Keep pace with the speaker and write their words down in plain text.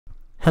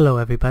Hello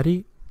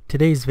everybody,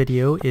 today's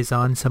video is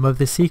on some of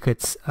the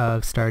secrets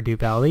of Stardew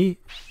Valley,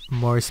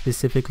 more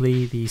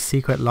specifically the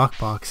secret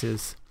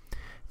lockboxes.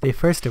 The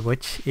first of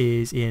which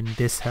is in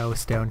this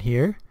house down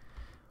here.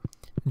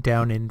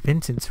 Down in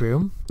Vincent's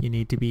room, you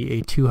need to be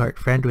a 2-heart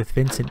friend with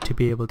Vincent to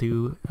be able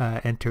to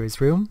enter his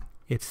room.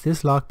 It's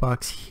this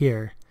lockbox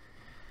here.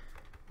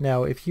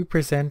 Now if you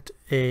present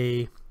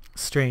a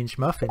strange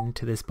muffin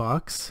to this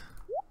box,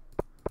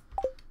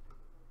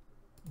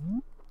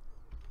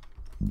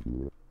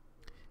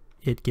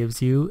 it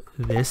gives you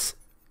this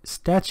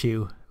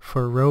statue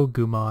for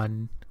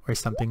Rogumon or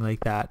something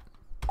like that.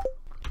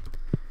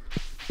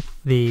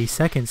 The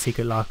second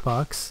secret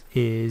lockbox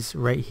is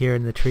right here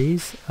in the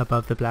trees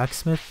above the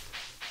blacksmith,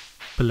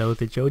 below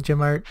the Joja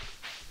Mart.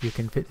 You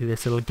can fit through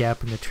this little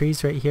gap in the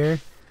trees right here,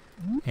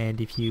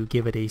 and if you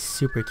give it a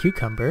super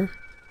cucumber,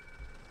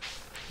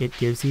 it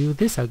gives you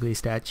this ugly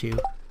statue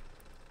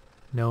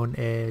known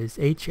as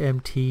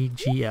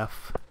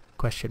HMTGF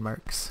question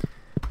marks.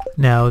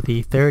 Now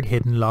the third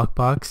hidden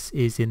lockbox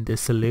is in the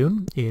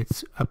saloon.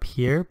 It's up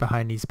here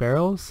behind these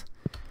barrels,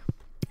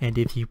 and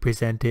if you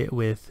present it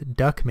with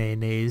duck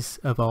mayonnaise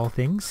of all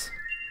things,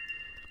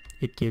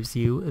 it gives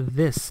you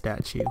this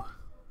statue,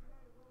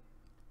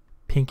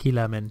 Pinky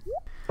Lemon.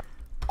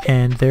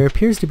 And there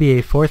appears to be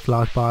a fourth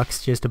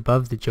lockbox just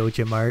above the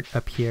Joja Mart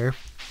up here,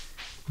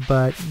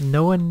 but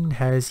no one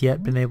has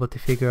yet been able to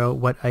figure out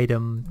what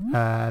item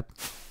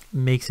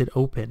makes it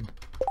open.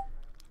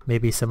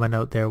 Maybe someone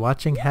out there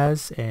watching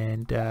has,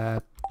 and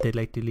they'd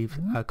like to leave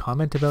a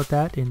comment about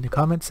that in the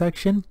comment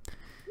section.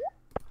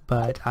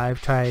 But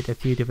I've tried a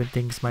few different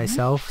things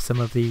myself, some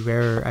of the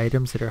rarer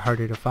items that are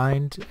harder to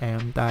find,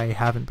 and I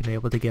haven't been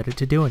able to get it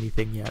to do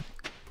anything yet.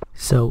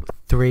 So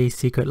 3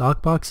 secret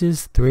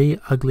lockboxes, 3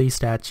 ugly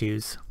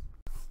statues.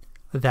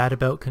 That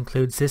about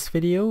concludes this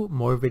video.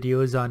 More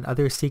videos on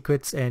other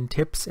secrets and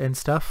tips and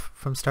stuff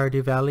from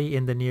Stardew Valley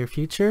in the near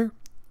future.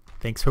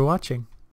 Thanks for watching.